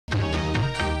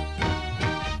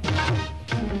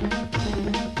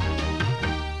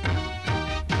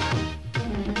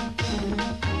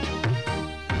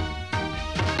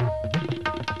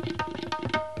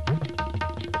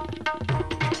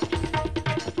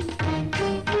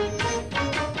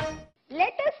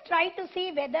try to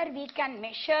see whether we can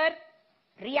measure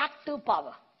reactive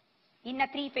power in a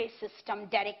three-phase system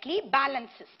directly,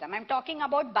 balanced system. I'm talking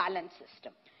about balanced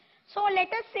system. So let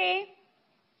us say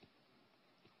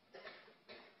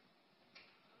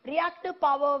reactive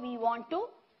power we want to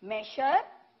measure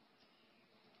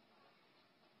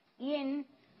in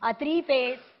a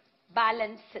three-phase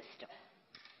balanced system.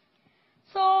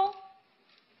 So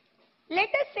let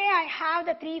us say I have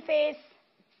the three-phase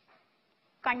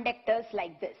conductors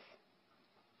like this.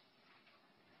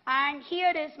 And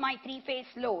here is my three-phase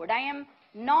load. I am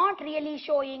not really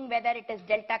showing whether it is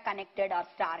delta connected or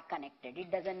star connected.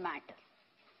 It doesn't matter.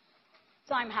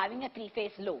 So I'm having a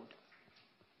three-phase load.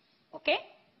 Okay?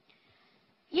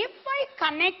 If I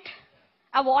connect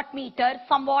a wattmeter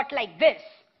somewhat like this,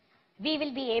 we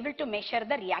will be able to measure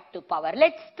the reactive power.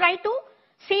 Let's try to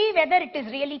see whether it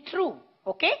is really true.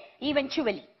 Okay?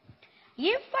 Eventually.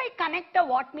 If I connect a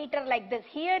wattmeter like this,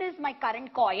 here is my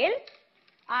current coil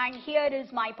and here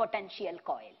is my potential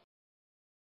coil.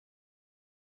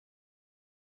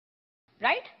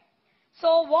 Right?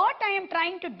 So what I am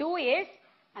trying to do is,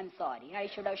 I'm sorry, I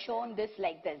should have shown this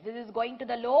like this. This is going to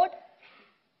the load.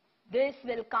 This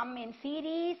will come in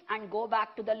series and go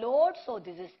back to the load. So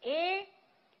this is A,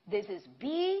 this is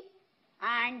B,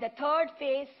 and the third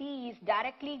phase C is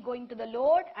directly going to the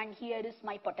load, and here is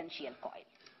my potential coil.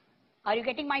 Are you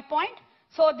getting my point?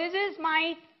 So this is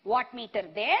my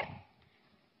wattmeter there.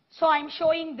 So I'm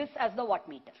showing this as the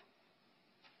wattmeter.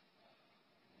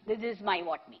 This is my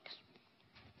wattmeter.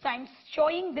 So I'm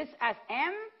showing this as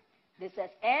M, this as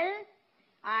L,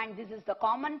 and this is the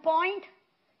common point.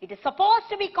 It is supposed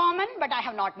to be common, but I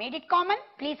have not made it common.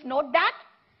 Please note that.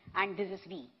 And this is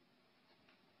V.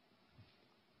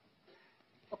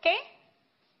 Okay?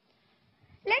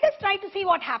 Let us try to see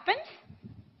what happens.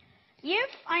 If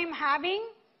I'm having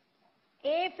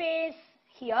A phase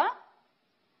here,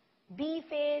 B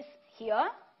phase here,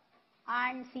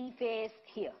 and C phase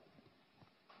here.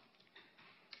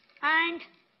 And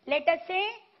let us say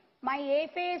my A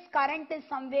phase current is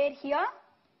somewhere here,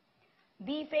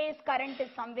 B phase current is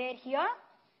somewhere here,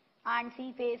 and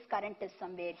C phase current is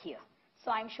somewhere here.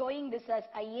 So I'm showing this as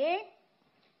IA,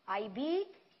 IB,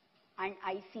 and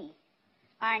IC.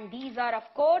 And these are, of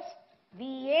course,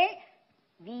 VA,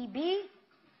 VB,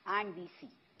 and VC.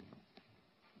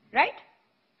 Right?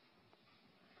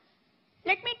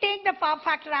 Let me take the power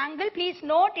factor angle. Please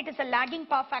note it is a lagging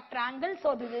power factor angle.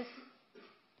 So this is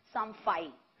some phi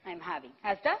I am having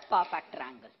as the power factor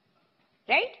angle.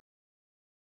 Right?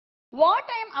 What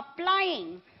I am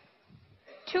applying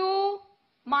to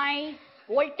my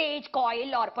voltage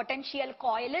coil or potential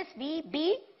coil is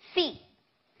VBC.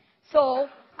 So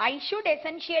I should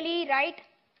essentially write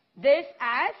this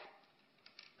as,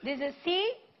 this is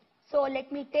C. So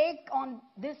let me take on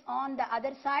this on the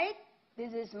other side.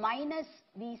 This is minus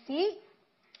VC.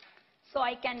 So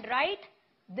I can write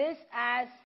this as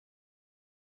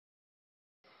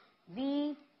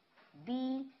VBC.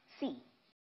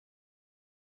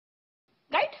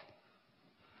 Right?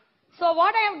 So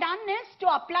what I have done is to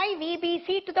apply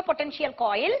VBC to the potential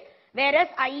coil, whereas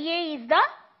IA is the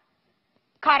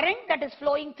current that is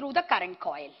flowing through the current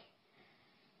coil.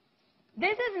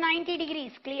 This is 90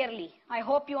 degrees clearly. I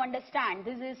hope you understand.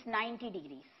 This is 90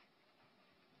 degrees.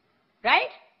 Right?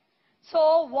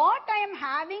 So what I am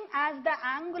having as the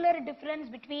angular difference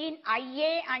between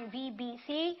IA and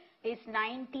VBC is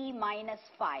 90 minus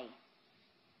phi.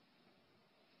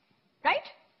 Right?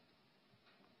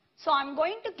 So I'm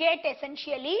going to get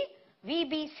essentially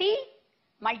VBC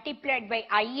multiplied by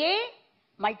IA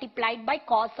multiplied by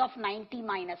cos of 90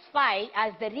 minus phi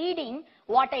as the reading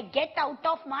what I get out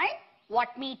of my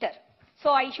wattmeter. So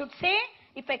I should say,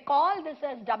 if I call this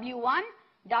as W1,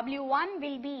 W1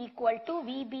 will be equal to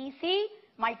VBC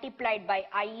multiplied by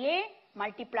IA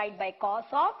multiplied by cos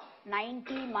of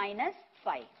 90 minus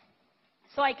phi.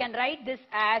 So I can write this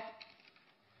as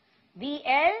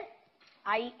VL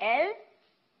IL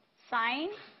sin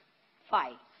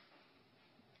phi.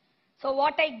 So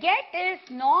what I get is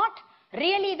not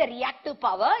really the reactive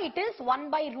power, it is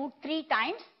 1 by root 3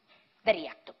 times the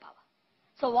reactive power.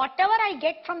 So whatever I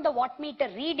get from the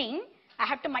wattmeter reading, I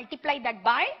have to multiply that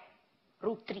by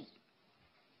root 3.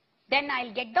 Then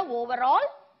I'll get the overall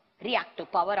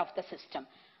reactive power of the system.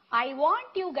 I want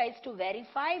you guys to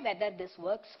verify whether this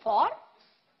works for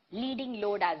leading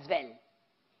load as well.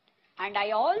 And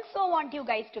I also want you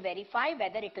guys to verify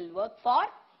whether it will work for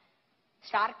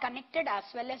star connected as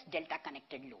well as delta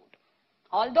connected load.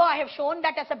 Although I have shown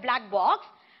that as a black box,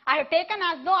 I have taken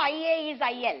as though IA is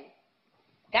IL.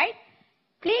 Right?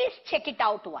 Please check it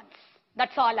out once.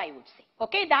 That's all I would say.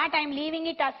 Okay, that I am leaving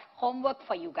it as homework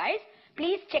for you guys.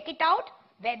 Please check it out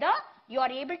whether you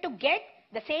are able to get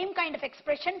the same kind of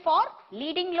expression for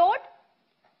leading load.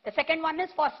 The second one is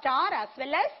for star as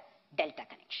well as delta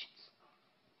connections.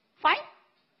 Fine.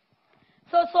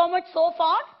 So much so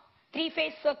far,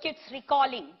 three-phase circuits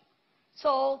recalling.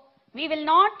 So we will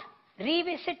not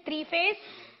revisit three-phase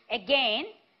again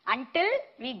until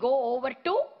we go over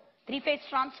to three-phase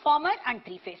transformer and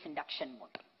three-phase induction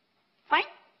motor. Fine?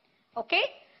 Okay.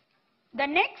 The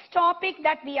next topic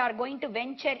that we are going to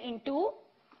venture into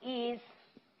is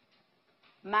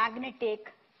magnetic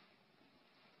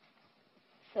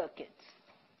circuits.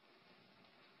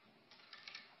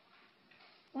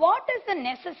 What is the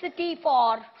necessity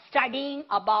for studying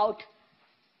about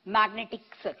magnetic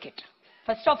circuit?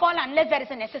 First of all, unless there is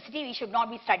a necessity, we should not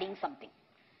be studying something.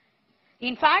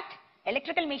 In fact,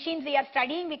 electrical machines we are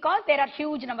studying because there are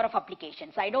huge number of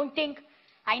applications. I don't think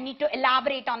I need to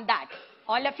elaborate on that.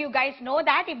 All of you guys know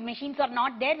that if machines are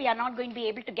not there, we are not going to be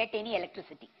able to get any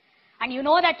electricity. And you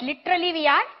know that literally we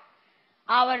are,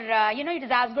 it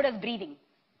is as good as breathing.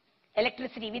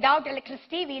 Electricity. Without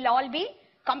electricity, we'll all be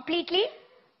completely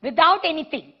without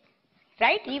anything.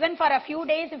 Right? Even for a few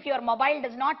days, if your mobile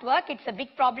does not work, it's a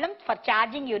big problem. For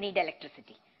charging, you need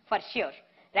electricity. For sure.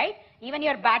 Right? Even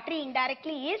your battery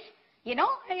indirectly is,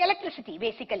 electricity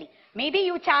basically. Maybe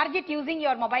you charge it using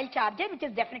your mobile charger, which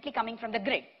is definitely coming from the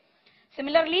grid.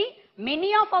 Similarly,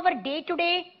 many of our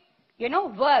day-to-day,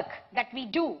 work that we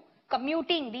do,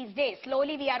 commuting these days,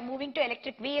 slowly we are moving to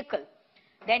electric vehicle.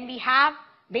 Then we have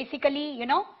basically,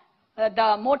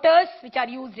 the motors which are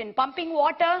used in pumping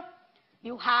water.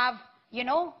 You have, in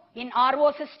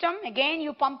RO system, again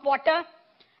you pump water.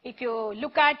 If you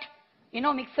look at,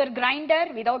 mixer grinder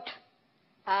without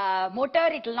motor,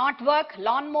 it will not work.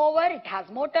 Lawn mower, it has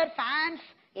motor, fans,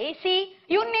 AC,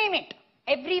 you name it.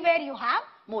 Everywhere you have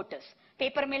motors.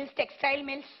 Paper mills, textile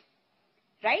mills,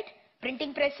 right?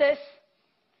 Printing presses,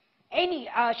 any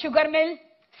sugar mill,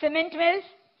 cement mills,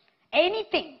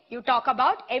 anything you talk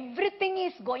about, everything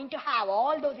is going to have,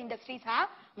 all those industries have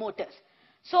motors.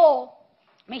 So,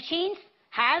 machines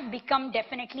has become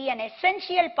definitely an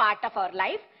essential part of our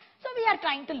life. So, we are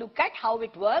trying to look at how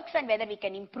it works and whether we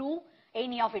can improve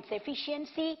any of its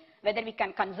efficiency, whether we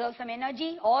can conserve some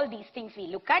energy. All these things we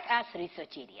look at as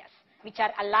research areas, which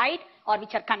are allied or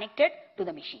which are connected to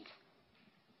the machines.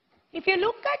 If you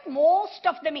look at most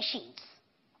of the machines,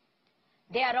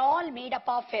 they are all made up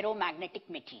of ferromagnetic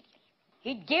material.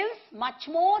 It gives much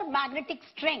more magnetic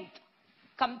strength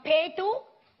compared to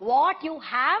what you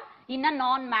have in a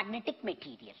non-magnetic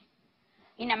material.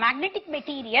 In a magnetic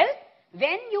material,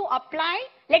 when you apply,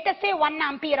 let us say 1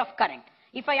 ampere of current.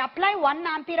 If I apply 1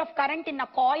 ampere of current in a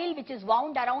coil which is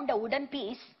wound around a wooden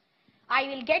piece, I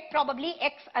will get probably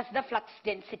X as the flux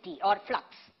density or flux.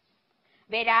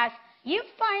 Whereas, if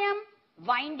I am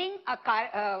winding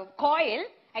a coil,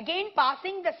 again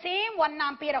passing the same 1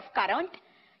 ampere of current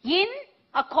in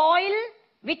a coil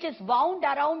which is wound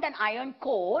around an iron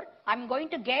core, I am going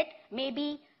to get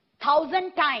maybe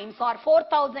 1000 times or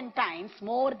 4000 times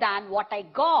more than what I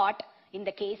got in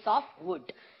the case of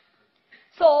wood.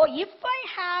 So, if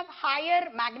I have higher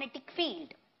magnetic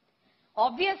field,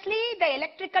 obviously the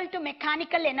electrical to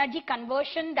mechanical energy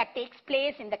conversion that takes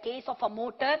place in the case of a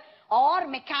motor or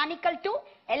mechanical to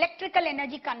electrical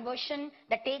energy conversion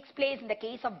that takes place in the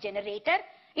case of generator,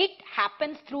 it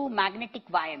happens through magnetic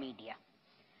wire media.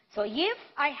 So, if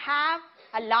I have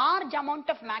a large amount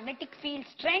of magnetic field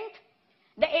strength,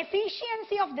 the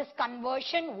efficiency of this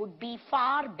conversion would be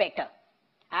far better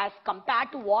as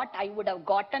compared to what I would have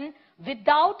gotten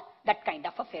without that kind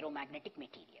of a ferromagnetic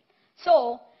material.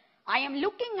 So, I am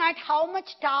looking at how much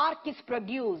torque is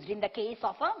produced in the case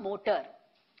of a motor,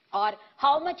 or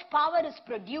how much power is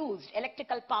produced,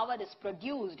 electrical power is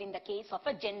produced in the case of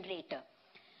a generator.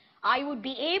 I would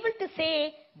be able to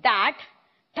say that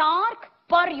torque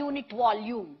per unit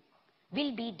volume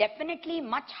will be definitely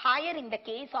much higher in the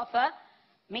case of a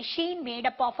machine made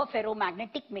up of a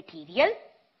ferromagnetic material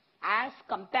as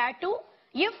compared to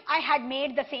if I had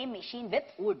made the same machine with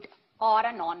wood or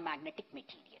a non-magnetic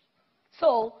material.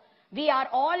 So, we are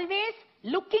always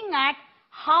looking at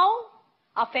how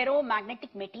a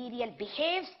ferromagnetic material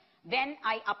behaves when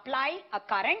I apply a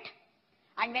current,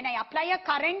 and when I apply a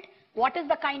current, what is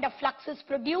the kind of flux is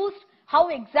produced, how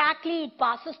exactly it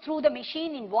passes through the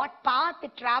machine, in what path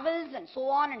it travels, and so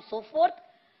on and so forth,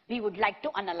 we would like to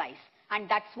analyze. And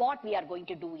that's what we are going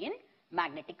to do in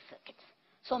magnetic circuits.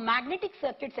 So, magnetic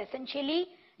circuits essentially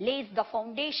lays the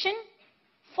foundation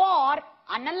for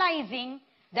analyzing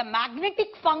the magnetic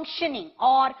functioning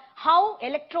or how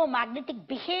electromagnetic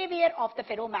behavior of the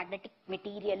ferromagnetic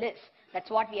material is. That's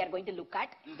what we are going to look at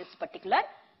in this particular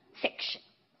section.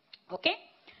 Okay.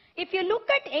 if you look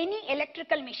at any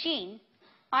electrical machine,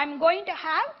 I'm going to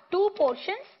have two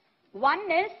portions. One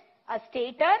is a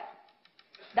stator,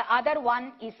 the other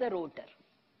one is a rotor.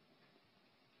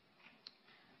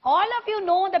 All of you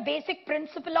know the basic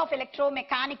principle of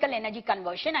electromechanical energy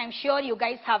conversion. I'm sure you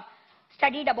guys have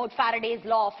studied about Faraday's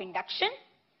law of induction,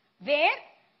 where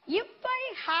if I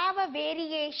have a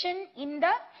variation in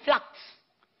the flux,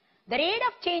 the rate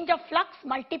of change of flux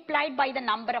multiplied by the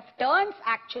number of turns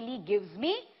actually gives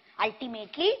me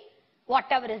ultimately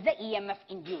whatever is the EMF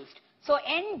induced. So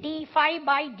N d phi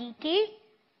by dt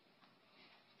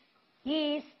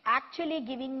is actually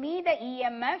giving me the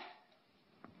EMF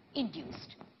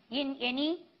induced in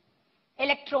any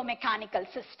electromechanical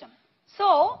system.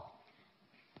 So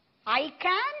I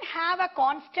can have a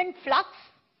constant flux,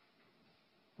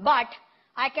 but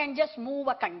I can just move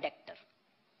a conductor.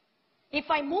 If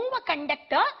I move a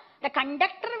conductor, the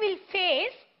conductor will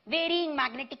face varying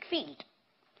magnetic field.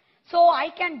 So I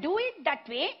can do it that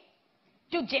way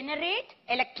to generate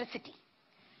electricity.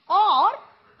 Or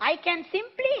I can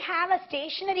simply have a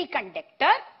stationary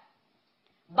conductor,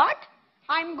 but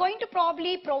I'm going to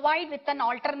probably provide with an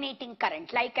alternating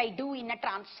current like I do in a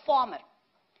transformer.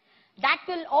 That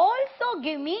will also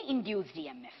give me induced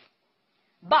EMF.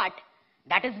 But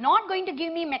that is not going to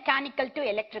give me mechanical to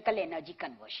electrical energy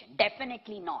conversion.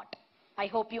 Definitely not. I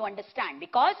hope you understand,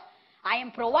 because I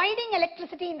am providing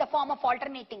electricity in the form of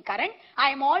alternating current. I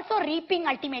am also reaping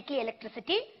ultimately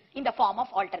electricity in the form of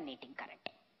alternating current.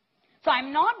 So I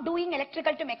am not doing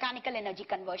electrical to mechanical energy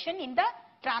conversion in the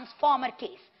transformer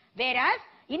case. Whereas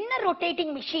in a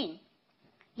rotating machine,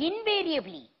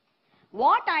 invariably,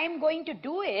 what I am going to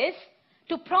do is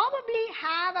to probably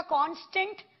have a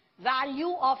constant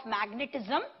value of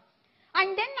magnetism,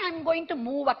 and then I am going to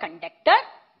move a conductor,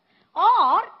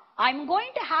 or I am going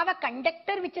to have a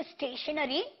conductor which is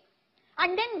stationary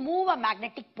and then move a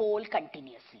magnetic pole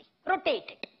continuously, rotate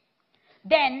it.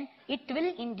 Then it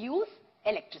will induce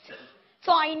electricity.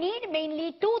 So I need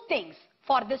mainly two things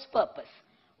for this purpose.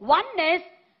 One is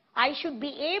I should be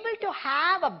able to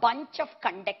have a bunch of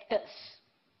conductors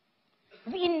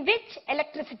in which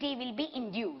electricity will be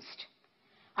induced.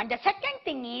 And the second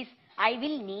thing is I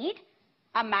will need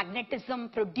a magnetism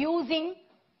producing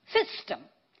system,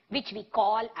 which we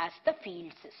call as the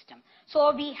field system.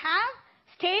 So we have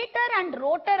stator and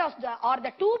rotor are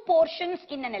the two portions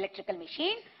in an electrical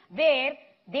machine where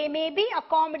they may be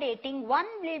accommodating, one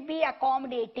will be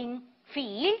accommodating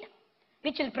field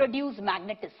which will produce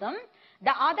magnetism.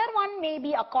 The other one may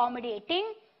be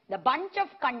accommodating the bunch of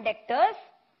conductors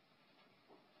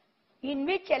in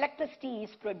which electricity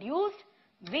is produced,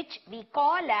 which we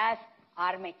call as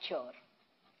armature.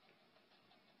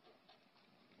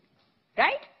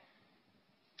 Right?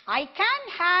 I can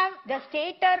have the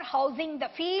stator housing the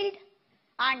field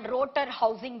and rotor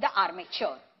housing the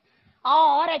armature.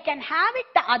 Or I can have it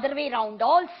the other way round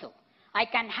also. I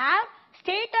can have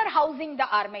stator housing the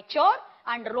armature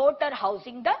and rotor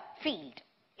housing the field.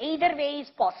 Either way is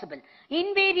possible.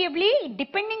 Invariably,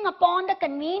 depending upon the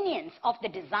convenience of the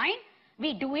design,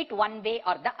 we do it one way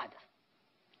or the other.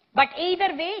 But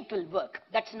either way it will work.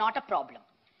 That's not a problem.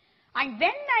 And when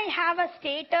I have a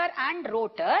stator and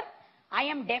rotor, I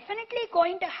am definitely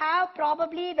going to have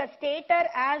probably the stator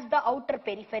as the outer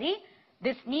periphery.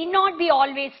 This need not be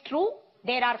always true.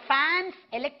 There are fans,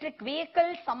 electric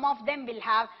vehicles, some of them will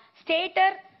have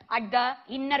stator at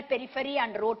the inner periphery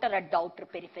and rotor at the outer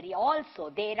periphery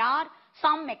also. There are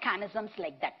some mechanisms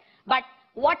like that. But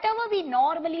whatever we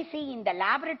normally see in the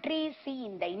laboratories, see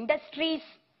in the industries,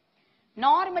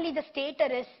 normally the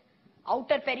stator is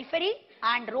outer periphery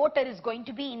and rotor is going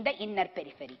to be in the inner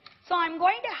periphery. So I'm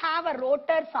going to have a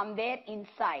rotor somewhere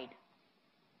inside.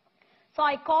 So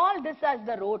I call this as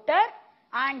the rotor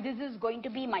and this is going to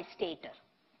be my stator.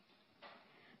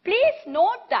 Please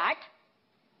note that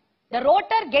the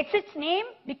rotor gets its name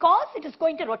because it is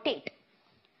going to rotate.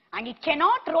 And it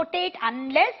cannot rotate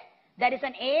unless there is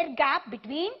an air gap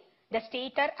between the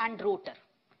stator and rotor.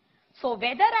 So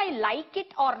whether I like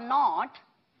it or not,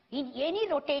 in any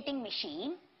rotating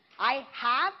machine, I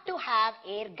have to have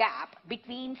air gap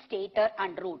between stator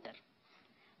and rotor.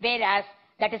 Whereas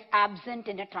that is absent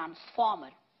in a transformer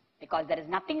because there is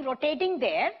nothing rotating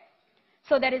there.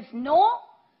 So there is no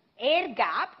air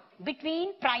gap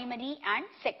between primary and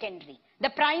secondary. The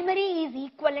primary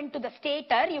is equivalent to the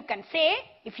stator, you can say,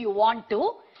 if you want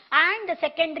to, and the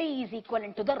secondary is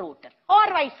equivalent to the rotor, or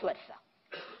vice versa.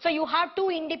 So you have two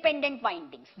independent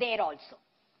windings there also,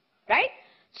 right?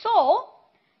 So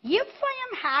if I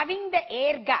am having the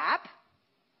air gap,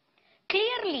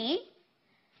 clearly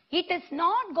it is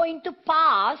not going to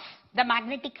pass the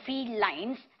magnetic field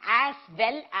lines as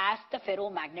well as the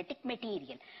ferromagnetic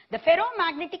material. The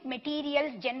ferromagnetic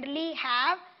materials generally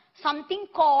have something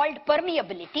called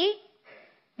permeability,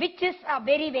 which is a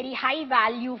very high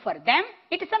value for them.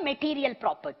 It is a material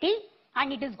property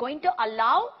and it is going to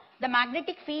allow the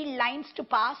magnetic field lines to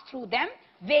pass through them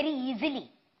very easily.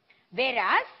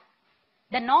 Whereas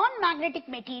the non-magnetic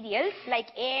materials like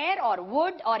air or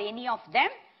wood or any of them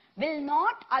will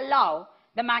not allow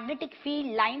the magnetic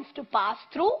field lines to pass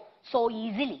through so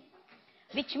easily.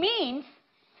 Which means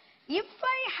if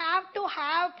I have to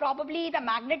have probably the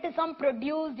magnetism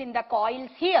produced in the coils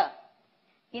here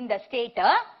in the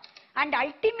stator, and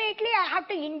ultimately I have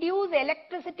to induce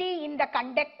electricity in the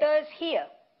conductors here.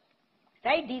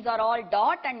 Right? These are all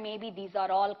dot and maybe these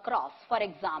are all cross, for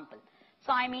example.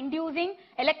 So I am inducing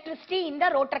electricity in the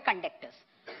rotor conductors.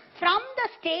 From the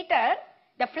stator,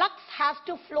 the flux has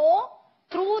to flow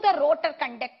through the rotor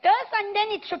conductors and then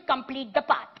it should complete the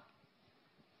path.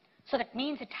 So that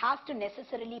means it has to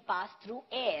necessarily pass through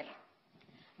air.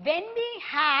 When we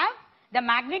have the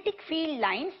magnetic field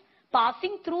lines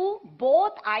passing through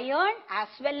both iron as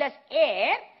well as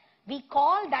air, we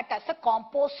call that as a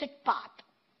composite path.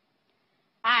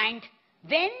 And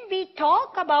when we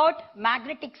talk about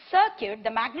magnetic circuit,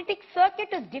 the magnetic circuit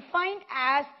is defined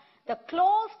as the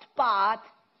closed path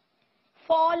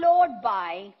followed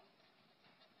by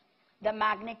the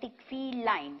magnetic field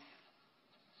lines.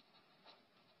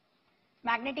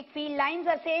 Magnetic field lines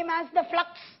are same as the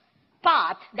flux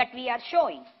path that we are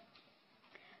showing.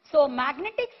 So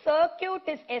magnetic circuit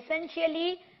is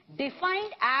essentially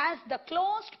defined as the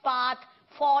closed path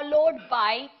followed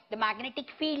by the magnetic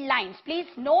field lines. Please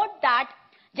note that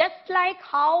just like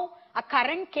how a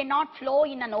current cannot flow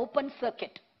in an open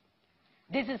circuit,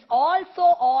 this is also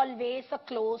always a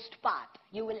closed path.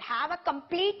 You will have a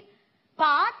complete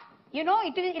path, it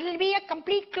will be a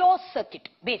complete closed circuit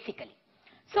basically.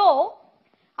 So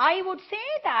I would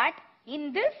say that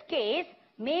in this case,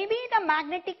 maybe the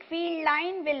magnetic field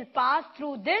line will pass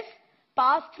through this,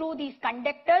 pass through these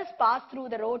conductors, pass through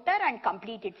the rotor and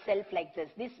complete itself like this.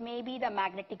 This may be the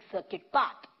magnetic circuit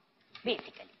path,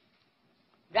 basically.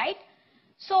 Right?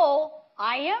 So,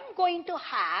 I am going to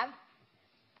have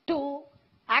to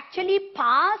actually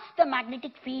pass the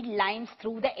magnetic field lines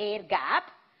through the air gap.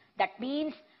 That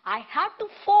means I have to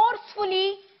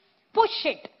forcefully push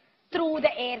it through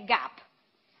the air gap,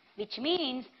 which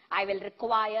means I will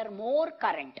require more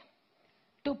current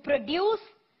to produce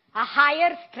a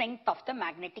higher strength of the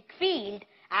magnetic field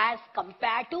as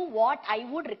compared to what I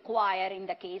would require in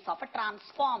the case of a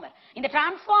transformer. In the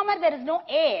transformer, there is no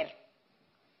air.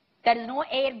 There is no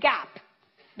air gap,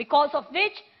 because of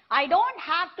which I don't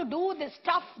have to do this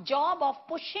tough job of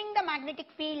pushing the magnetic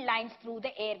field lines through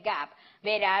the air gap.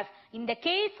 Whereas in the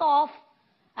case of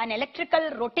an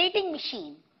electrical rotating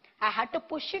machine, I had to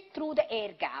push it through the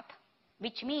air gap,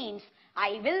 which means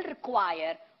I will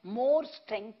require more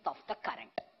strength of the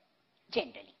current,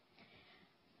 generally.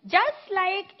 Just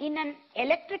like in an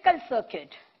electrical circuit,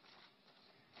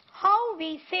 how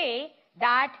we say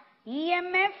that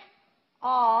EMF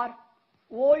or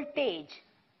voltage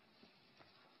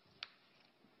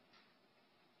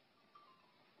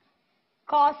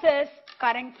causes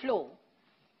current flow.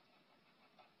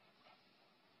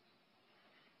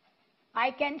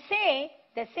 I can say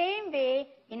the same way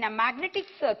in a magnetic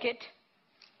circuit,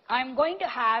 I am going to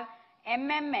have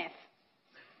MMF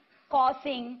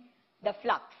causing the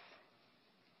flux.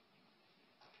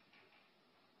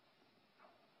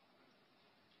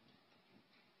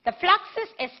 The flux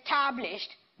is established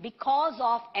because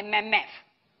of MMF.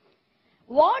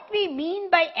 What we mean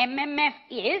by MMF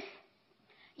is,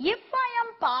 if I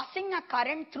am passing a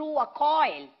current through a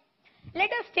coil, let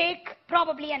us take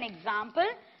probably an example.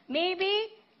 Maybe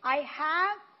I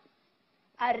have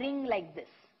a ring like this.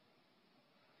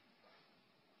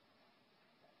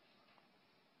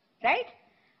 Right?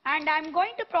 And I am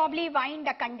going to probably wind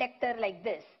a conductor like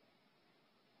this.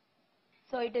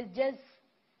 So it is just,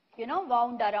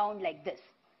 wound around like this.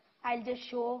 I'll just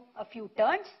show a few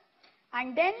turns.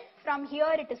 And then from here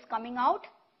it is coming out.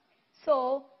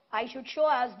 So I should show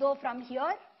as though from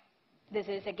here, this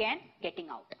is again getting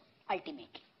out,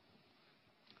 ultimately.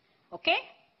 Okay?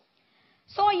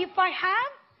 So if I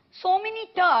have so many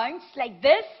turns like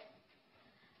this,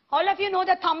 all of you know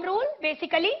the thumb rule,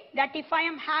 basically, that if I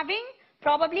am having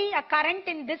probably a current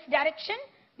in this direction,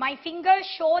 my fingers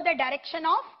show the direction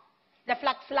of the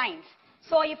flux lines.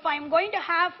 So if I am going to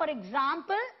have, for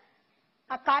example,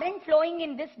 a current flowing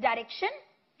in this direction,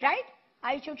 right,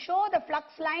 I should show the flux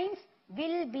lines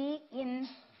will be in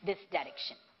this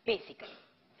direction, basically.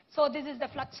 So this is the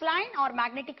flux line or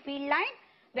magnetic field line.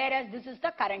 whereas this is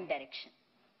the current direction.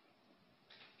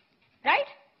 Right?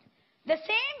 The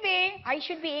same way I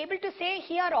should be able to say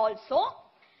here also,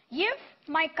 if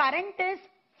my current is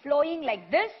flowing like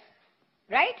this,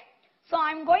 right? So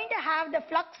I'm going to have the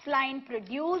flux line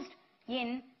produced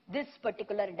in this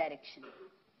particular direction.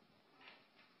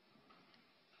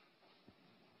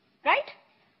 Right?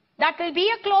 That will be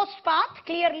a closed path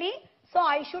clearly, so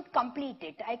I should complete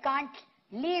it. I can't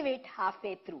leave it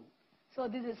halfway through. So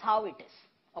this is how it is.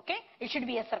 Okay? It should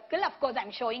be a circle. Of course,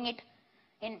 I'm showing it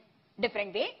in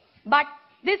different way. But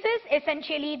this is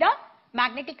essentially the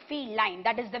magnetic field line.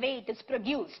 That is the way it is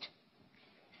produced.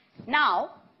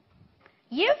 Now,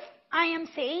 if I am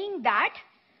saying that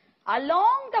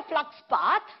along the flux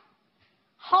path,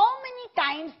 how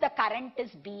many times the current is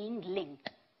being linked?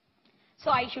 So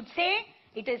I should say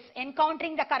it is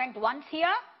encountering the current once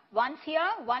here, once here,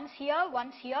 once here,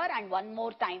 once here, and one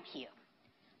more time here.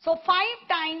 So 5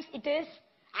 times it is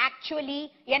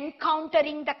actually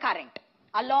encountering the current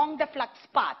along the flux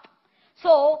path.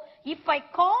 So if I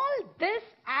call this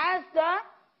as the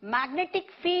magnetic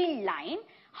field line,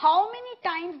 how many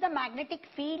times the magnetic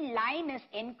field line is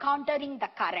encountering the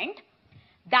current?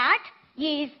 That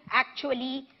is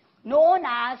actually known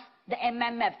as the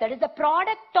MMF. That is the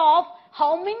product of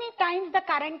how many times the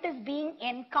current is being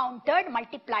encountered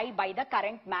multiplied by the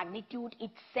current magnitude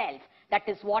itself. That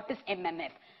is what is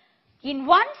MMF. In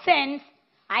one sense,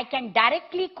 I can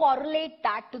directly correlate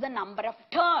that to the number of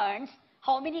turns,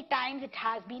 how many times it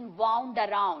has been wound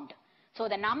around. So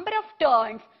the number of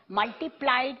turns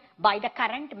multiplied by the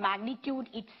current magnitude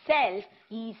itself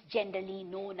is generally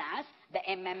known as the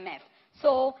MMF.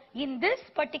 So in this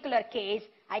particular case,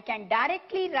 I can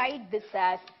directly write this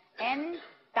as N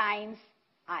times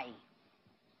I.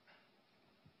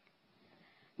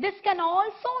 This can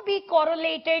also be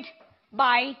correlated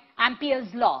by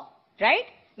Ampere's law, right?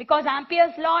 Because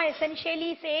Ampere's law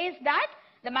essentially says that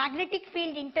the magnetic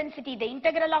field intensity, the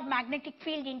integral of magnetic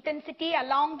field intensity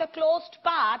along the closed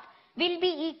path will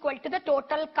be equal to the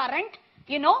total current,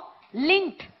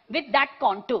 linked with that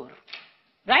contour,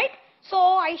 right? So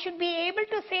I should be able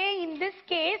to say in this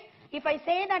case, if I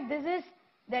say that this is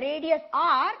the radius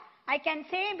r, I can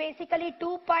say basically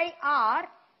 2 pi r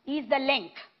is the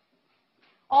length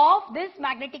of this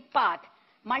magnetic path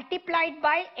multiplied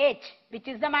by h, which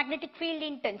is the magnetic field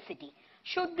intensity,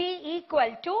 should be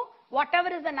equal to whatever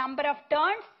is the number of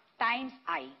turns times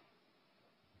I.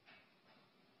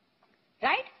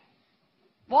 Right?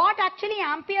 What actually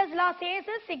Ampere's law says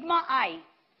is sigma I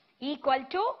equal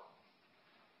to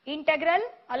integral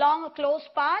along a closed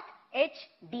path h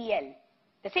dl.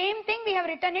 The same thing we have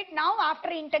written it now after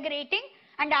integrating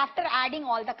and after adding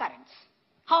all the currents.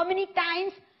 How many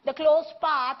times the closed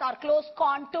path or closed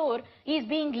contour is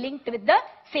being linked with the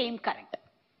same current.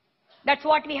 That's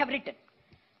what we have written.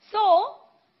 So,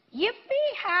 if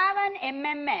we have an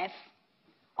MMF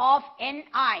of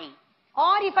Ni,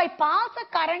 or if I pass a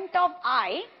current of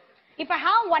I, if I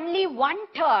have only one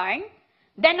turn,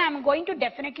 then I'm going to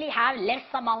definitely have less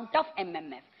amount of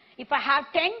MMF. If I have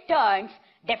 10 turns,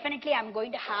 definitely I'm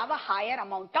going to have a higher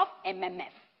amount of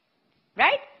MMF.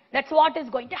 Right? That's what is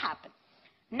going to happen.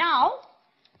 Now,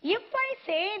 if I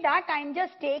say that I'm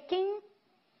just taking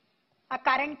a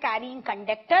current carrying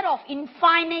conductor of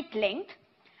infinite length,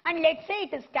 and let's say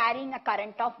it is carrying a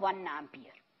current of 1 ampere.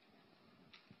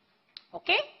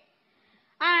 Okay?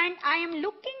 And I am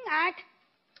looking at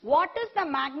what is the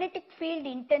magnetic field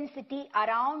intensity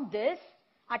around this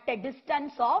at a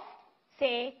distance of,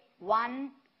 say,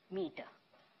 1 meter.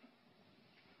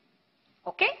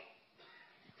 Okay?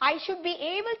 I should be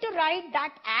able to write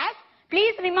that as,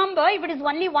 please remember, if it is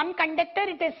only one conductor,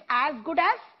 it is as good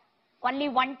as only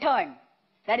one turn.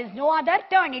 There is no other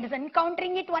turn. It is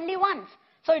encountering it only once.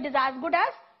 So it is as good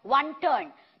as one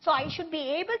turn. So I should be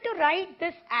able to write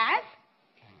this as,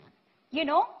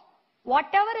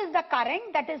 whatever is the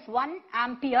current, that is 1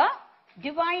 ampere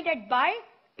divided by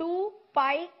 2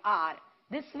 pi r.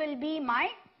 This will be my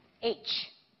h.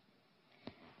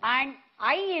 And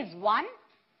I is 1,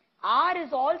 r is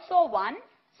also 1.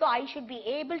 So I should be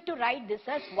able to write this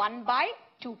as 1 by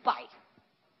 2 pi.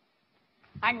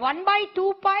 And 1 by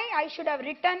 2 pi I should have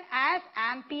written as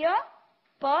ampere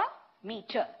per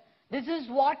meter. This is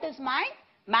what is my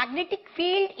magnetic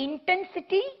field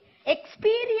intensity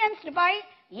experienced by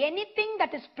anything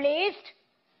that is placed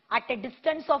at a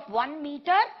distance of 1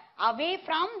 meter away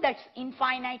from that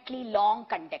infinitely long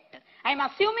conductor. I am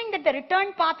assuming that the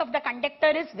return path of the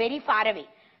conductor is very far away.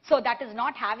 So that is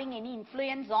not having any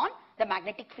influence on the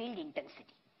magnetic field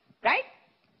intensity. Right?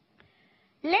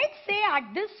 Let's say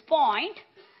at this point,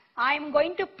 I am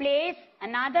going to place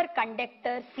another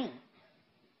conductor C.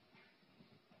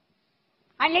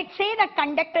 And let's say that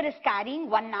conductor is carrying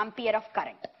 1 ampere of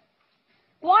current.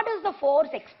 What is the force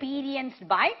experienced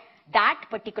by that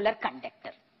particular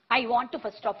conductor? I want to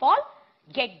first of all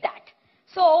get that.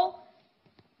 So,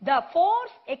 the force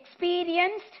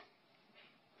experienced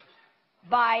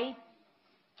by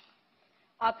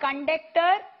a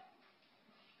conductor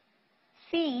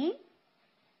C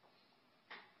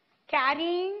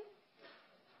carrying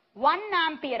 1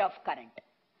 ampere of current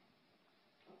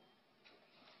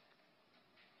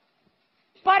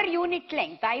per unit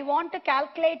length. I want to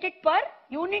calculate it per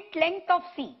unit length of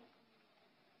C.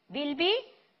 Will be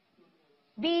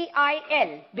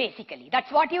BIL basically.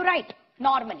 That's what you write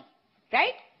normally,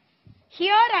 right?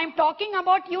 Here I am talking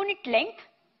about unit length.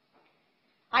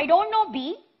 I don't know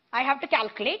B. I have to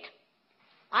calculate.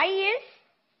 I is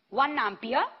 1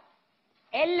 ampere.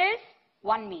 L is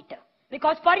 1 meter.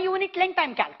 Because per unit length I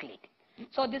am calculating.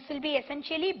 So this will be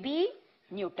essentially B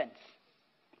newtons.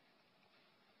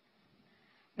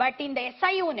 But in the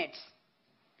SI units,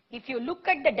 if you look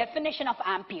at the definition of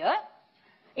ampere,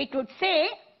 it would say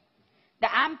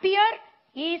the ampere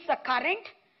is a current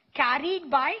carried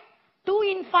by 2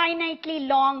 infinitely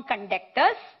long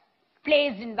conductors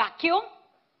placed in vacuum,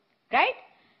 right?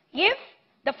 If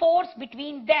the force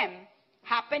between them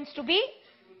happens to be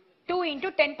 2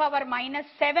 into 10 power minus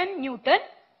 7 Newton,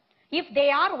 if they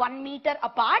are 1 meter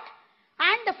apart,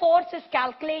 and the force is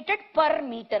calculated per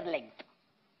meter length.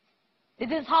 This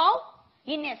is how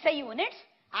in SI units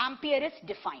ampere is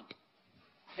defined,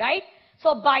 right?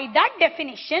 So by that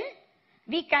definition,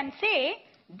 we can say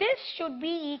this should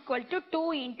be equal to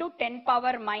 2 into 10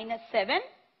 power minus 7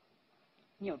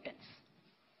 newtons.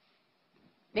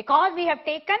 Because we have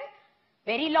taken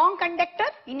very long conductor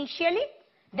initially,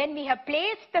 then we have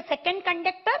placed the second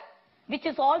conductor which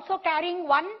is also carrying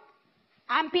 1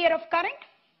 ampere of current,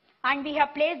 and we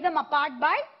have placed them apart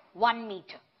by 1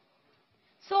 meter.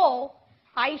 So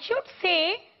I should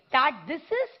say that this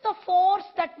is the force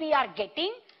that we are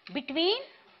getting between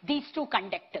these two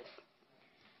conductors.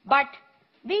 But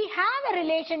we have a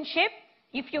relationship,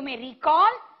 if you may recall,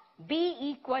 B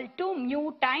equal to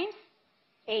mu times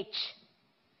H.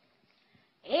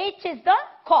 H is the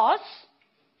cause,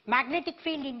 magnetic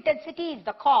field intensity is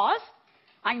the cause,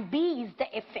 and B is the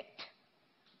effect.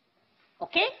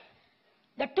 Okay?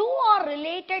 The two are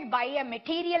related by a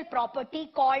material property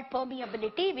called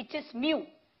permeability, which is mu.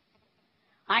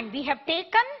 And we have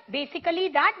taken basically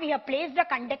that we have placed a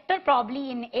conductor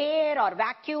probably in air or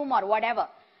vacuum or whatever.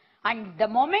 And the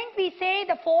moment we say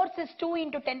the force is 2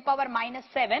 into 10 power minus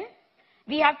 7,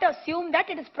 we have to assume that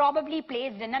it is probably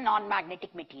placed in a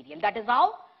non-magnetic material. That is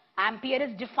how ampere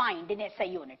is defined in SI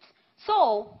units.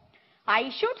 So, I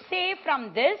should say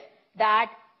from this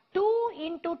that 2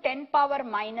 into 10 power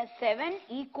minus 7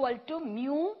 equal to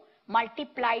mu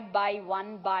multiplied by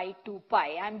 1 by 2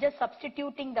 pi. I am just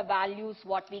substituting the values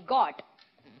what we got.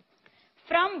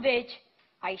 From which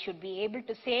I should be able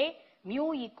to say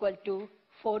mu equal to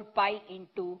 4 pi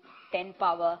into 10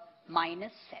 power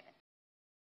minus 7.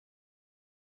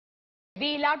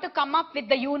 We will have to come up with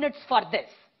the units for this.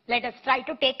 Let us try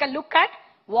to take a look at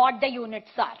what the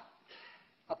units are.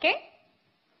 Okay?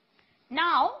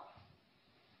 Now,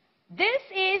 this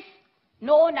is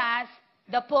known as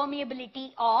the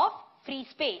permeability of free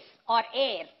space or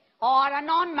air or a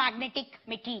non-magnetic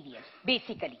material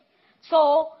basically.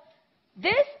 So,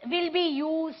 this will be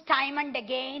used time and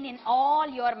again in all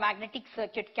your magnetic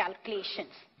circuit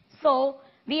calculations. So,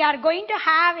 we are going to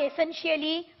have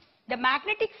essentially the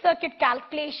magnetic circuit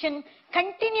calculation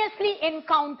continuously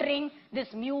encountering this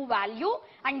mu value,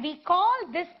 and we call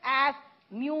this as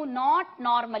mu naught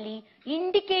normally,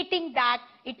 indicating that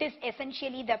it is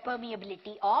essentially the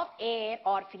permeability of air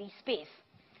or free space.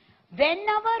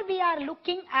 Whenever we are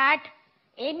looking at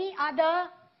any other,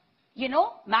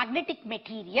 magnetic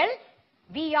material,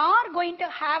 we are going to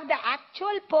have the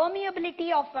actual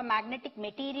permeability of a magnetic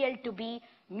material to be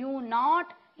mu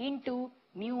naught into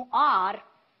mu r,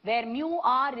 where mu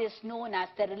r is known as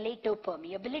the relative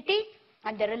permeability,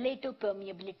 and the relative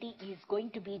permeability is going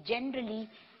to be generally,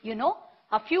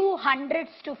 a few hundreds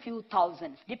to few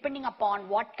thousands, depending upon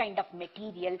what kind of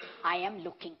material I am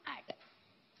looking at,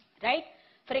 right?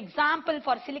 For example,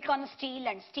 for silicon steel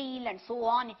and so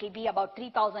on, it will be about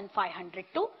 3,500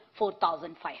 to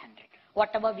 4,500.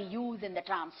 Whatever we use in the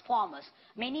transformers,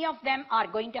 many of them are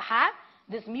going to have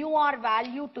this mu r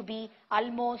value to be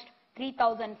almost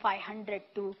 3,500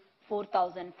 to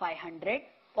 4,500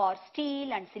 for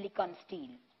steel and silicon steel.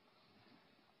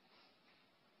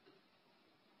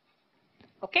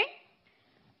 Okay?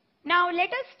 Now let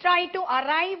us try to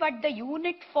arrive at the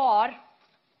unit for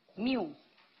mu.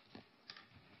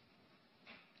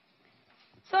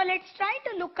 So let's try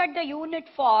to look at the unit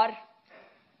for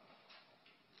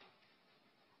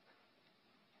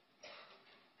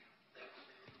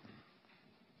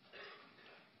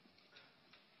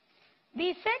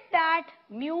we said that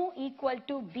mu equal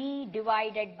to B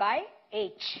divided by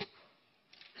H,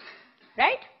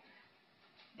 right?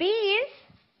 B is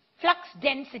flux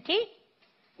density,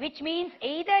 which means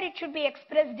either it should be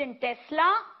expressed in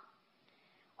Tesla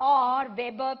or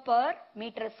Weber per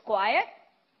meter square,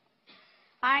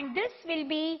 and this will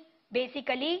be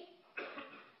basically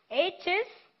H is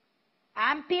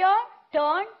ampere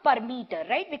turn per meter,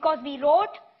 right? Because we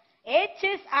wrote H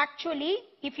is actually,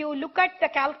 if you look at the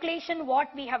calculation what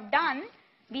we have done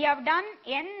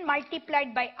N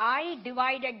multiplied by I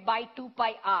divided by 2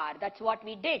 pi R. That's what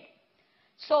we did.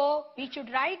 So we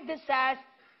should write this as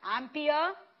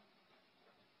ampere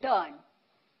turn,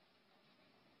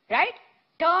 right?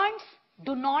 Turns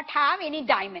do not have any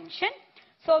dimension.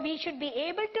 So we should be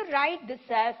able to write this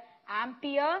as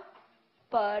ampere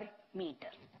per meter,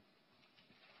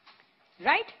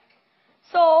 right?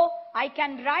 So I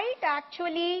can write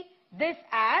actually this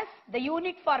as the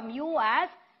unit for mu as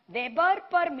Weber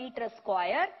per meter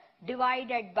square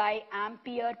divided by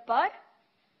ampere per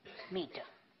meter,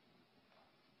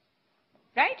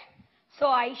 right? So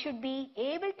I should be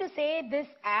able to say this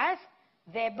as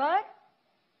Weber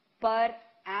per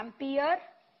ampere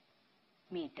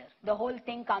meter. The whole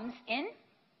thing comes in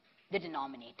the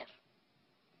denominator.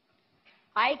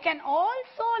 I can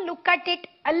also look at it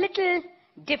a little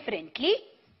differently.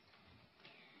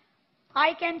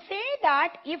 I can say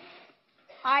that if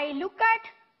I look at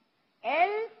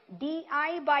L di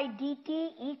by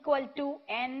dt equal to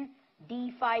N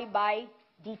d phi by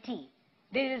dt,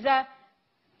 there is a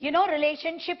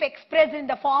relationship expressed in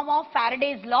the form of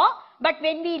Faraday's law, but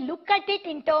when we look at it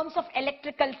in terms of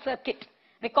electrical circuit,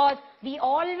 because we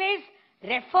always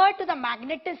refer to the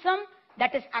magnetism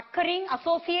that is occurring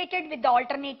associated with the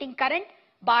alternating current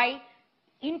by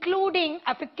including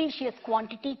a fictitious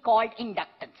quantity called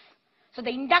inductance. So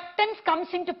the inductance comes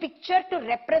into picture to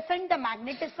represent the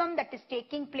magnetism that is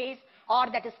taking place or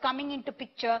that is coming into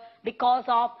picture because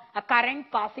of a current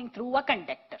passing through a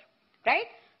conductor, right?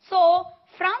 So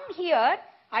from here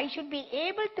I should be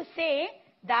able to say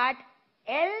that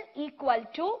L equal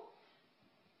to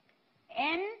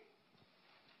N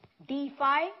d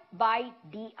phi by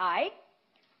di.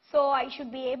 So I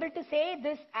should be able to say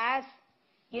this as,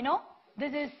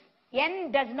 this is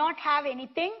N does not have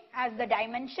anything as the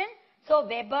dimension. So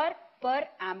Weber per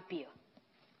ampere,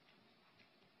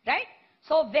 right?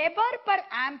 So Weber per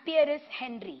ampere is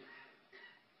Henry,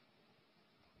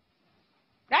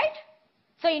 right?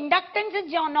 So inductance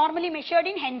is normally measured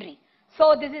in Henry.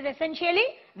 So this is essentially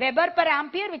Weber per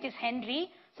ampere, which is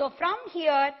Henry. So from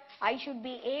here I should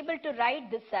be able to write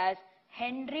this as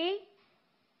Henry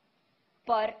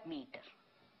per meter.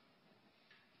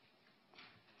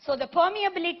 So the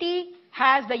permeability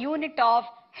has the unit of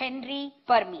Henry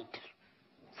per meter.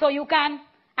 So you can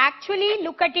actually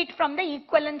look at it from the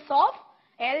equivalence of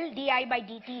L di by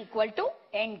dt equal to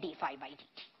N d phi by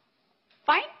dt.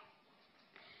 Fine?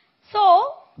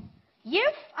 So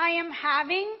if I am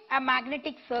having a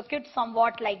magnetic circuit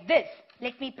somewhat like this,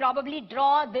 let me probably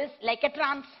draw this like a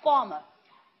transformer.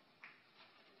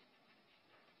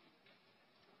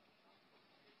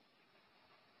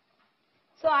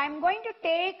 So I am going to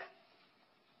take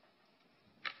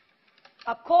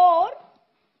a core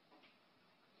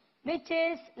which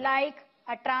is like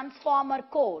a transformer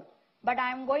core, but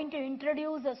I am going to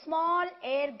introduce a small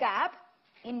air gap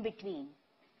in between.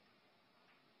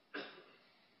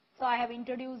 So I have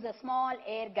introduced a small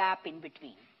air gap in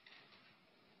between,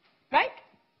 right?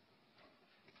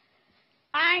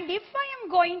 And if I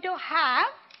am going to have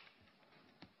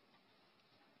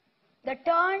the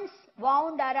turns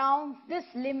wound around this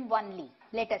limb only,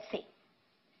 let us say,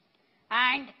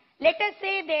 and let us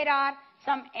say there are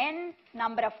some n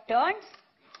number of turns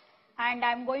and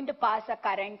I am going to pass a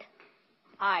current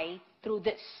I through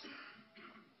this.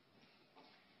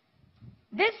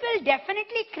 This will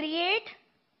definitely create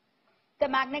the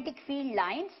magnetic field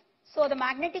lines. So the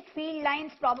magnetic field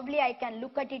lines, probably I can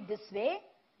look at it this way,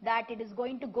 that it is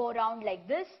going to go around like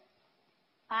this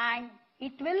and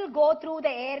it will go through the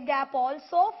air gap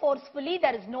also forcefully.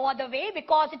 There is no other way,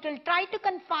 because it will try to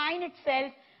confine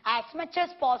itself as much as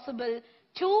possible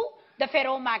to the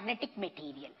ferromagnetic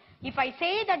material. If I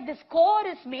say that this core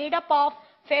is made up of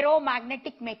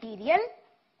ferromagnetic material,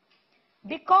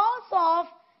 because of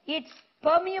its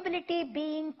permeability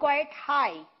being quite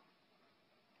high,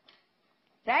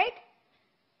 right?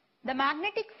 The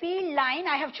magnetic field line,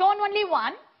 I have shown only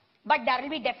one, but there will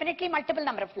be definitely multiple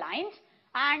number of lines,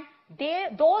 and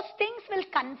those things will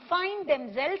confine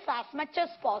themselves as much as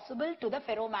possible to the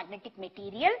ferromagnetic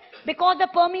material because the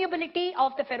permeability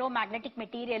of the ferromagnetic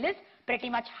material is pretty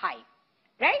much high,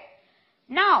 right?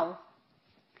 Now,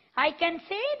 I can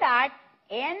say that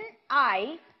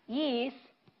Ni is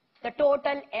the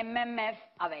total MMF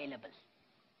available,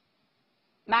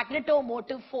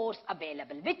 magnetomotive force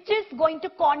available, which is going to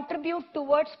contribute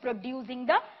towards producing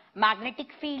the magnetic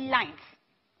field lines,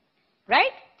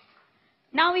 right?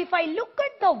 Now, if I look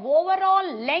at the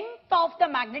overall length of the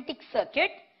magnetic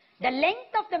circuit, the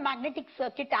length of the magnetic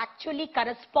circuit actually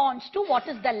corresponds to what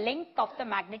is the length of the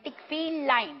magnetic field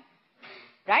line,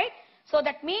 right? So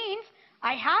that means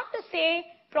I have to say,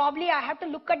 probably I have to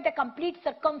look at the complete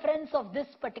circumference of this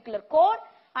particular core,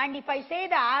 and if I say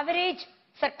the average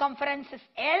circumference is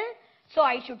L, so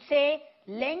I should say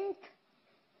length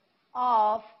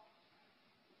of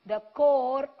the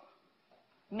core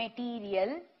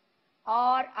material,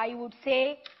 or I would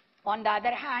say on the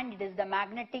other hand it is the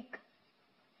magnetic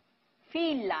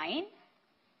field line,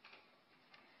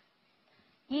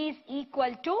 is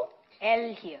equal to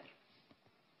L here.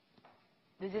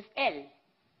 This is L.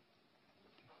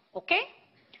 Okay?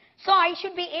 So I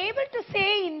should be able to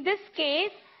say in this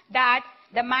case that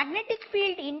the magnetic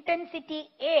field intensity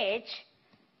H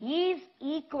is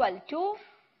equal to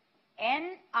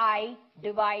Ni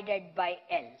divided by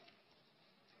L.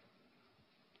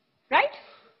 Right?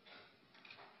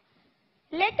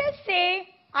 Let us say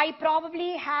I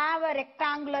probably have a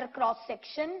rectangular cross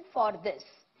section for this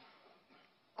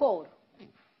core.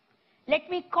 Let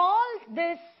me call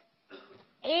this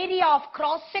area of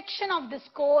cross section of this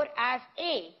core as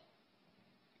A.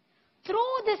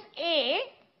 Through this A,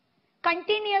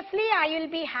 continuously I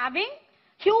will be having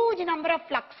huge number of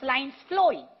flux lines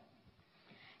flowing.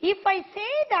 If I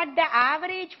say that the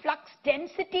average flux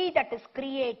density that is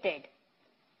created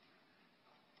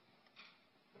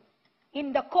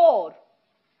in the core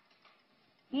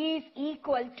is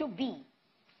equal to B,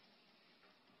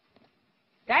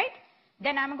 right?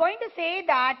 Then I am going to say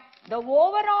that the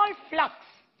overall flux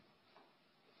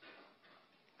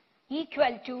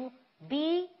equal to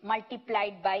B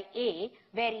multiplied by A,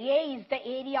 where A is the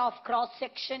area of cross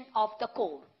section of the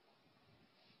core,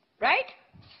 right?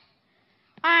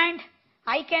 And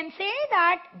I can say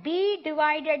that B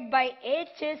divided by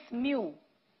H is mu,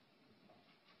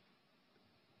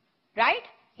 right?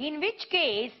 In which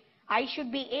case I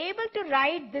should be able to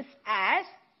write this as,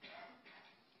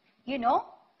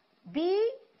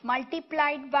 B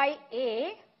multiplied by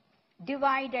A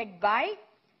divided by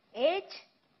H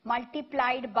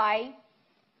multiplied by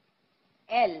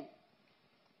L,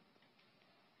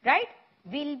 right,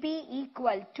 will be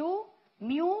equal to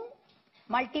mu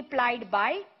multiplied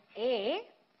by A,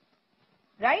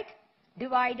 right,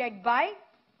 divided by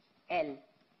L.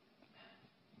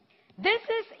 This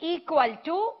is equal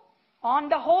to, on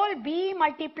the whole, B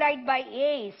multiplied by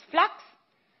A is flux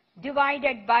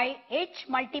divided by H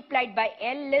multiplied by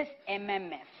L is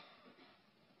MMF.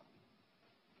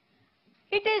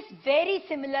 It is very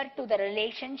similar to the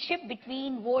relationship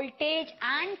between voltage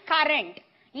and current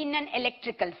in an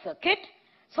electrical circuit.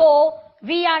 So,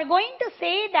 we are going to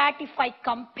say that if I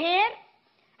compare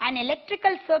an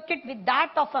electrical circuit with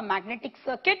that of a magnetic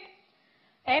circuit,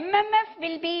 MMF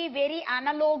will be very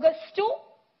analogous to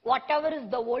whatever is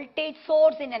the voltage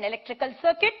source in an electrical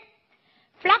circuit.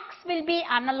 Flux will be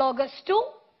analogous to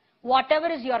whatever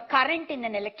is your current in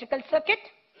an electrical circuit.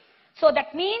 So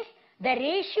that means the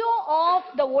ratio of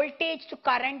the voltage to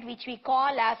current, which we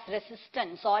call as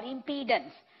resistance or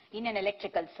impedance in an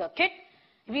electrical circuit,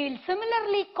 we will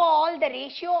similarly call the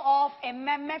ratio of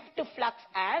MMF to flux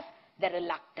as the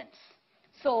reluctance.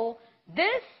 So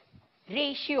this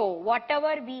ratio,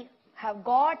 whatever we have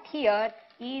got here,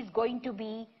 is going to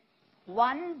be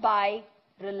 1 by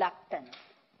reluctance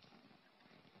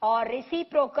or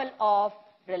reciprocal of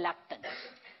reluctance.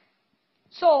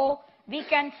 So we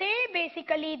can say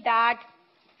basically that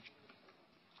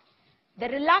the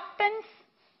reluctance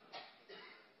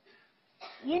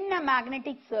in a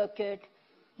magnetic circuit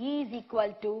is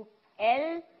equal to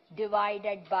L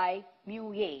divided by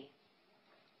mu A.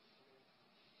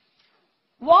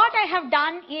 What I have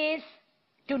done is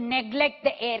to neglect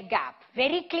the air gap.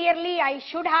 Very clearly I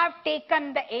should have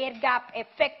taken the air gap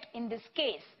effect in this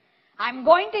case. I am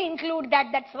going to include that,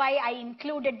 that's why I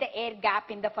included the air gap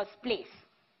in the first place.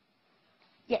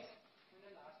 Yes.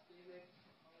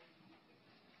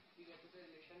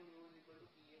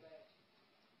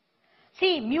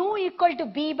 See, mu equal to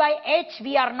B by H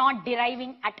we are not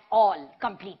deriving at all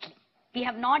completely. We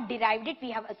have not derived it,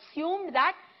 we have assumed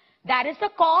that there is a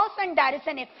cause and there is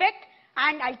an effect,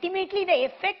 and ultimately the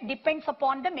effect depends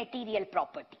upon the material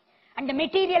property. and the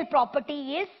material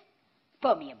property is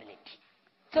permeability.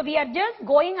 So we are just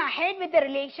going ahead with the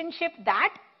relationship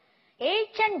that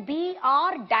H and B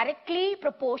are directly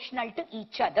proportional to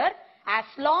each other as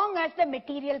long as the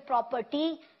material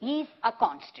property is a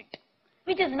constant,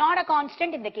 which is not a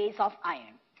constant in the case of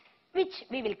iron, which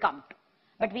we will come to.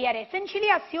 But we are essentially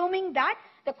assuming that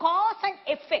the cause and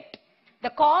effect,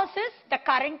 the cause is the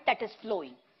current that is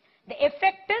flowing. The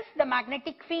effect is the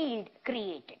magnetic field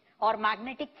created or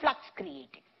magnetic flux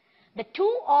created. The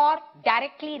two are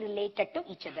directly related to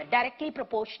each other, directly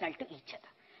proportional to each other.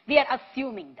 We are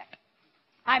assuming that.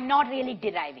 I am not really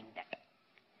deriving that.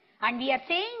 And we are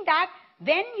saying that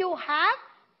when you have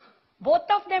both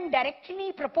of them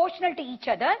directly proportional to each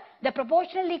other, the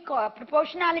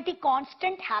proportionality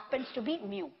constant happens to be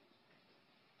mu.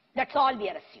 That's all we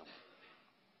are assuming.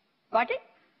 Got it?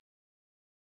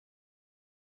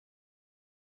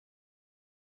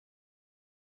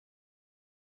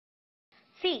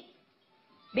 See,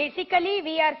 basically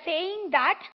we are saying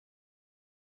that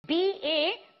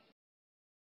BA,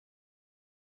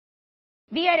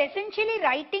 we are essentially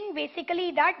writing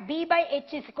basically that B by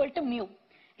H is equal to mu,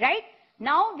 right?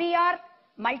 Now we are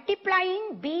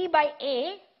multiplying B by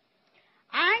A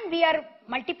and we are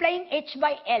multiplying H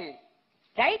by L,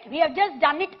 right? We have just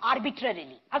done it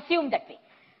arbitrarily, assume that way.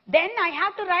 Then I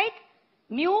have to write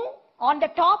mu on the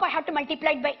top, I have to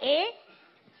multiply it by A,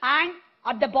 and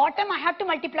at the bottom I have to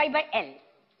multiply by L.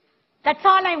 That's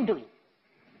all I am doing,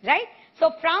 right?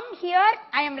 So from here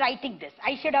I am writing this.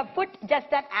 I should have put just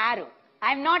an arrow.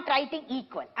 I am not writing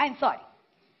equal. I am sorry.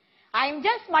 I am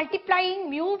just multiplying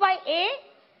mu by A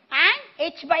and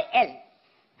H by L.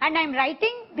 And I am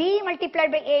writing B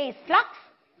multiplied by A is flux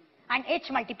and H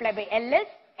multiplied by L is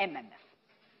MMF.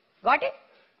 Got it?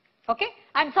 Okay?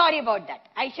 I am sorry about that.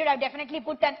 I should have definitely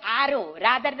put an arrow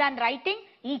rather than writing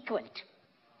equal to.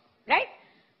 Right?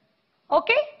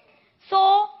 Okay?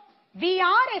 So, we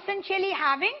are essentially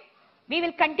having, we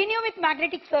will continue with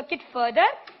magnetic circuit further,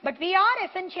 but we are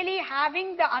essentially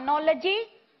having the analogy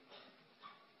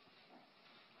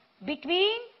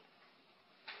between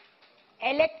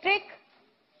electric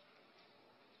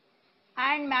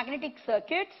and magnetic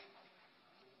circuits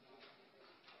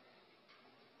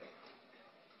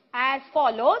as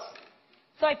follows.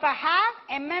 So, if I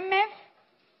have MMF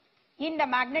in the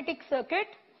magnetic circuit,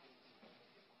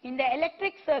 in the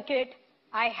electric circuit,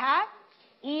 I have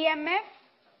EMF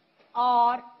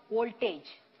or voltage.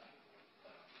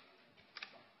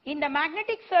 In the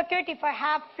magnetic circuit, if I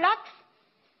have flux,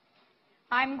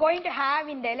 I am going to have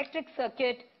in the electric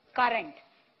circuit current.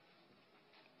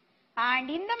 And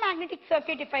in the magnetic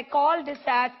circuit, if I call this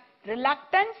as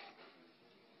reluctance,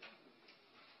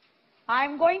 I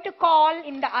am going to call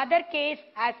in the other case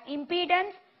as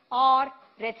impedance or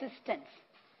resistance.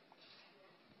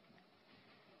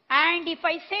 And if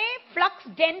I say flux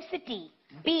density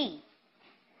B,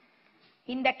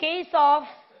 in the case of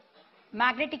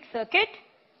magnetic circuit,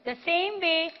 the same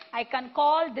way I can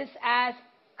call this as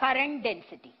current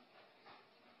density.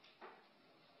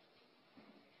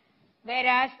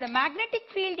 Whereas the magnetic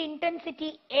field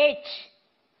intensity H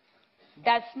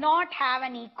does not have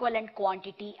an equivalent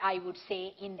quantity, I would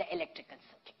say, in the electrical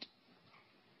circuit.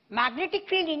 Magnetic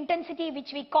field intensity,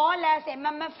 which we call as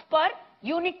MMF per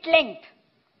unit length,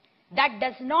 that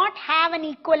does not have an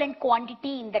equivalent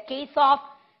quantity in the case of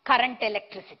current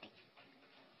electricity.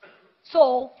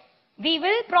 So, we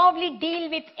will probably deal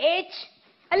with H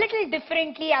a little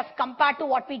differently as compared to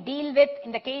what we deal with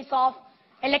in the case of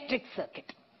electric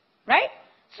circuit, right?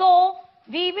 So,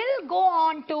 we will go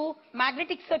on to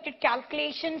magnetic circuit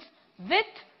calculations with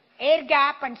air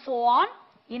gap and so on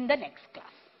in the next class.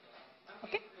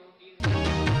 Okay?